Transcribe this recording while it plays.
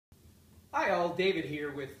Hi all, David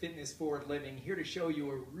here with Fitness Forward Living, here to show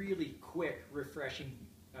you a really quick, refreshing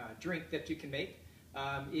drink that you can make.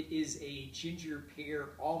 It is a ginger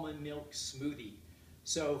pear almond milk smoothie.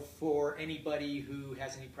 So for anybody who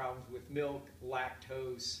has any problems with milk,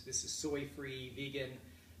 lactose, this is soy-free, vegan,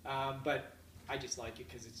 but I just like it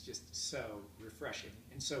because it's just so refreshing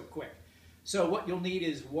and so quick. So what you'll need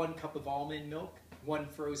is 1 cup of almond milk, 1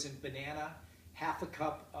 frozen banana, half a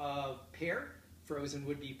cup of pear, frozen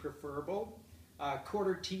would be preferable, a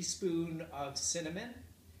 1/4 teaspoon of cinnamon,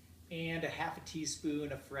 and a 1/2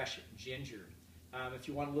 teaspoon of fresh ginger. If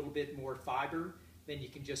you want a little bit more fiber, then you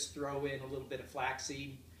can just throw in a little bit of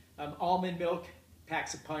flaxseed. Almond milk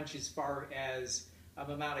packs a punch as far as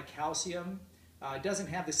amount of calcium. It doesn't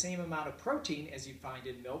have the same amount of protein as you find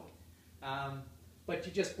in milk, but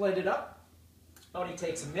you just blend it up. Only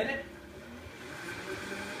takes a minute.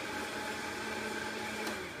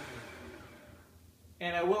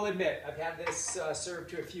 And I will admit, I've had this served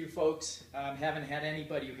to a few folks. Haven't had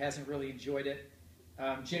anybody who hasn't really enjoyed it.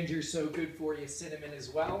 Ginger's so good for you, cinnamon as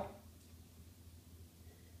well.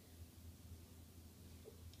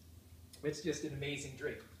 It's just an amazing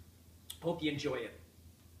drink. Hope you enjoy it.